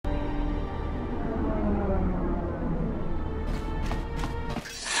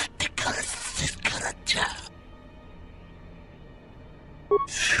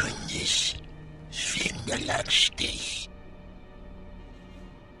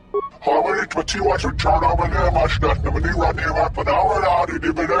Rit wat tiu was turn over there much that the money run there up for the hour out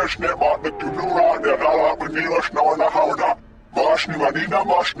the village net mark the blue run there all up with me was no na howda Bosh ni manina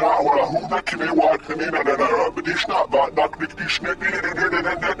mosh na wala hu na kime wa kime na na but this not but not with this net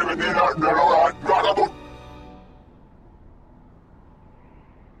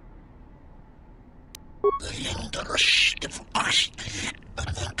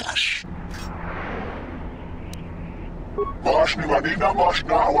Bosh ni manina mosh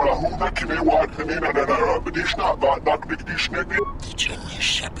na wala hu na kime wa kime na na but this not but not with this net Dziennie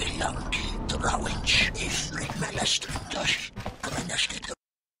sobie ląki drałęć i frygmelestrindość komenaszkiego.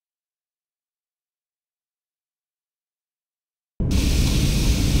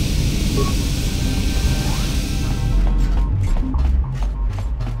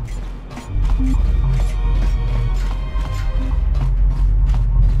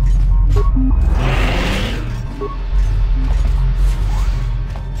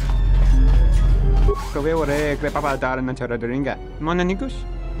 Ore crepava dar na chara dringa. Monanikus?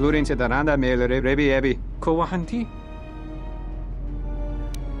 Lurin se daranda mele rebi ebi. Kowahanti?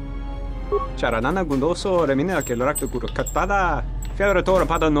 Charanana gundoso remina che l'orakto guru kattada. Fiore tora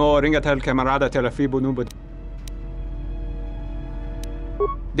pada no ringa tel camarada tel fibu nubud.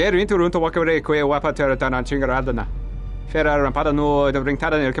 Der inturunto wakare kwe wapa tera tana chingaradana. Fiera rampada no de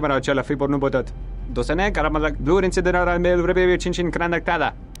ringtada nel camera cella fibu nubudat. Dosene karamala lurin se daranda mele rebi chinchin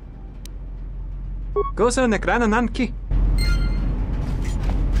kranaktada. Cosa na ekrana nanki?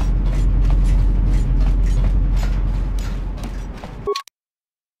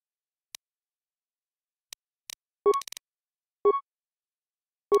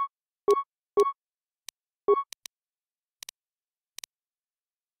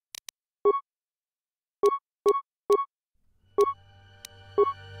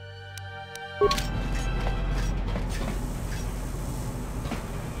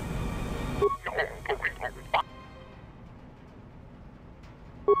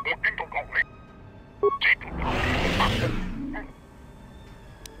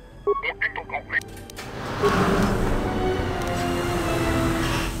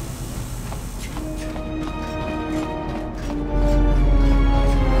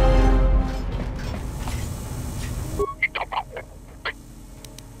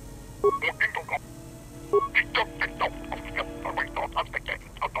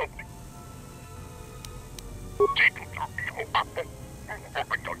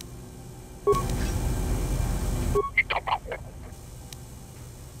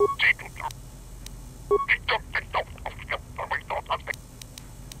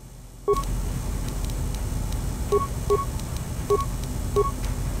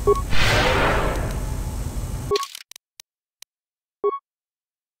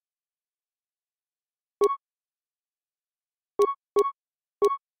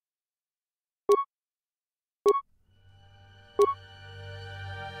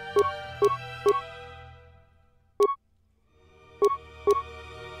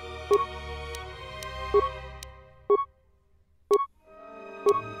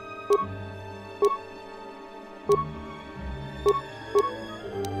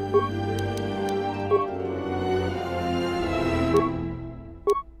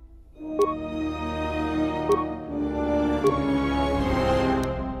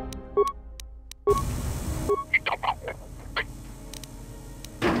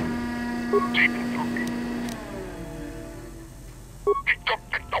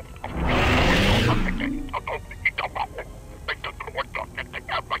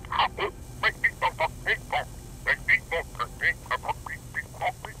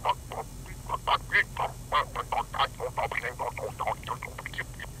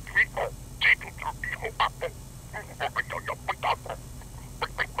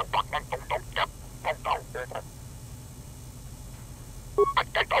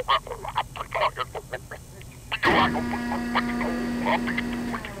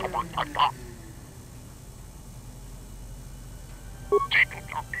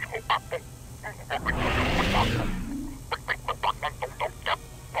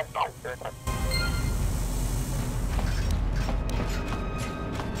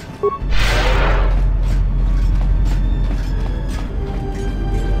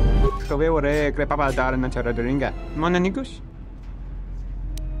 Ore crepava dar na chara dringa. Monanikus?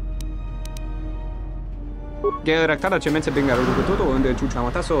 Geraktada cemense bengaru todo onde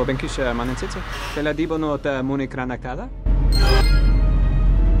chuchamataso benkisha manensetse. Tela dibono ta munikranaktada.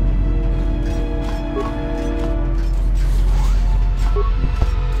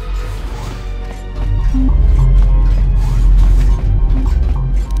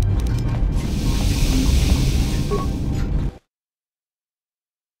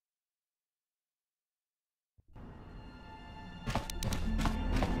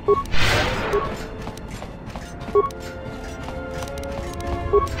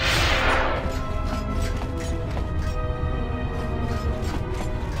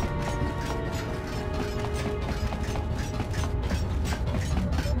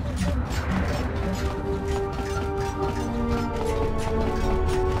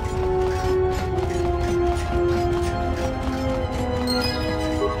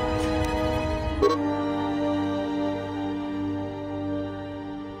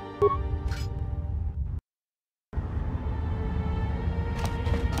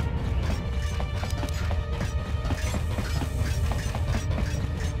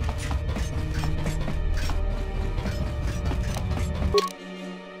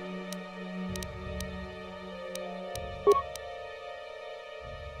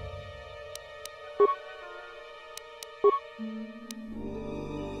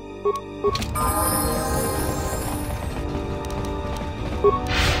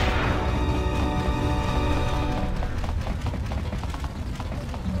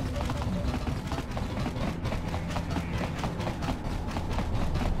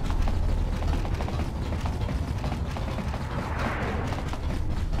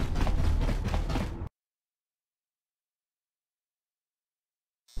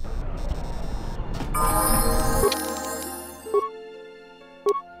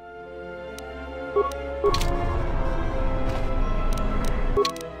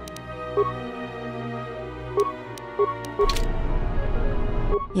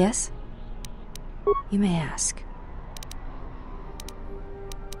 Yes? You may ask.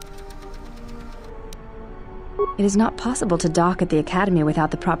 It is not possible to dock at the Academy without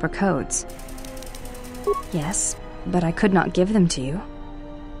the proper codes. Yes, but I could not give them to you.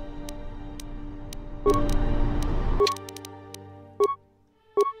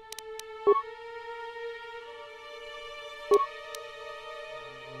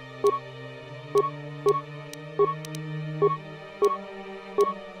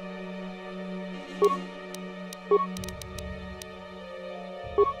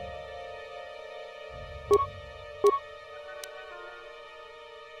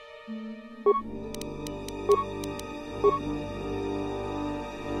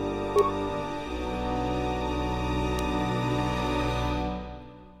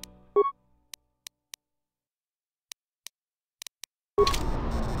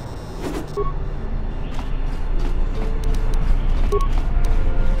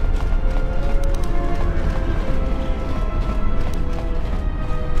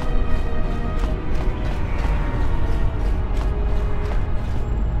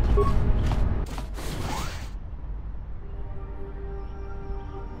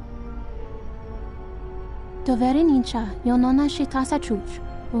 Doverenicha, Yonona Shitasa Chuch,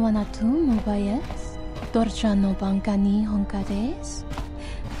 Wanatu Mubayes, Dorcha no Bankani Honkades.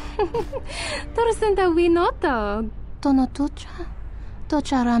 Torsenta Winoto, Tonotucha,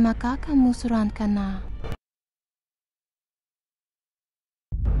 Tocha Ramakaka Musurankana.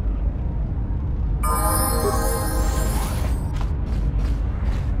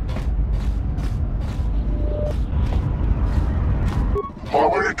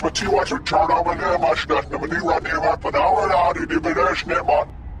 Твоя черная машина, на мне родила подавала, и берешь нема.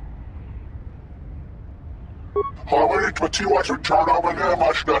 Говорит, твоя черная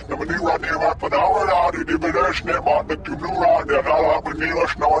машина, на мне родила подавала, и берешь нема. На темную ради, дала бы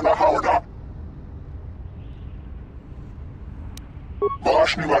милошного на хауда.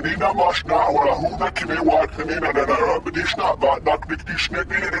 Машни ванина машна, вала худа кине ват, ханина на рабдишна, бадак диктишне,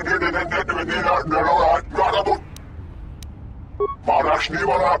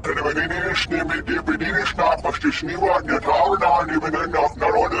 Марашнива, переведенишни, медибединишна, паштишнива, нетавна, нивененов,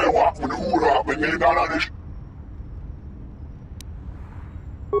 народева, внура, венедананиш.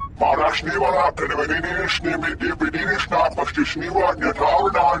 Марашнива, переведенишни, медибединишна, паштишнива,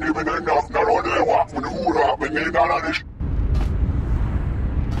 нетавна, нивененов, народева, внура, венедананиш.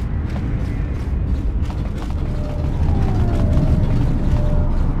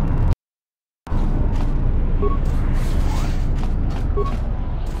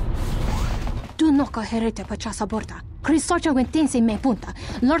 Noka herete pa chasa borta. Krisocha wentense me punta.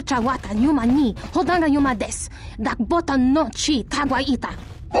 Lorcha wata nyuma ni. Hodanga nyuma des. Dak bota no chi tagwa ita.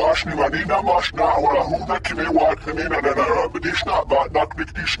 Машни ванина машна, вала худа кине ват, ханина на рабдишна, бадак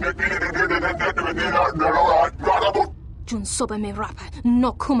диктишне, Jun sobe me rapa.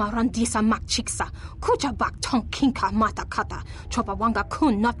 No kuma randisa mak chiksa. Kucha bak tong kinka mata kata. Chopa wanga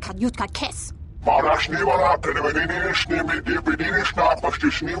kun not kat yutka kes. Марашнива, переведенишни, медибединишна,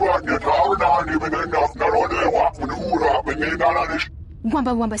 паштишнива, нетавна, нивененов, народева, внура, венедананиш.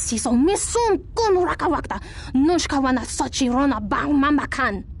 Wamba siso misum kun raka wakta. Nushka wana sochi rona bang mamba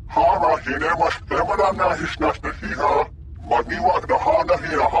kan. Hara hinemash temanana hisnashna hiha. Maniwak the hana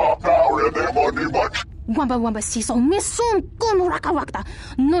hina ha power them money much. Wamba wamba siso misun kun rakawakta.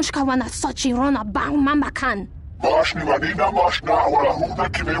 Nushkawana sochi rona bang mamakan. Bashni manina mashna wala huda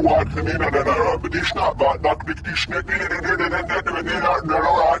kime wad kanina nana bidishna ba nak dikdishne nina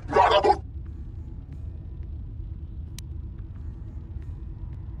nana.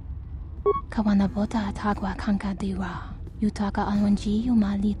 Kawana bota tagwa kanka dira. Yutaka anwanji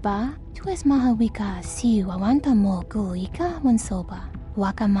yumaliba. Tues mahawika si wawanta mo guika wansoba.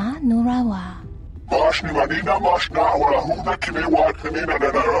 Wakama nurawa. Bashni manina mashna wala huda kime wad kanina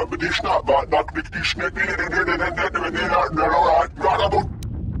nana bidishna ba nak dikdishne nina.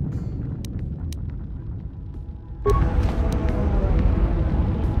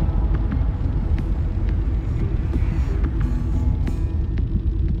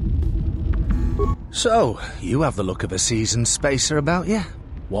 So, you have the look of a seasoned spacer about you.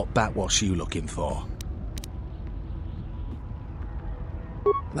 What backwash are you looking for?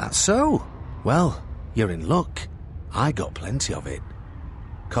 That's so. Well, you're in luck. I got plenty of it.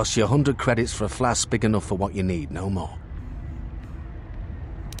 Costs you 100 credits for a flask big enough for what you need, no more.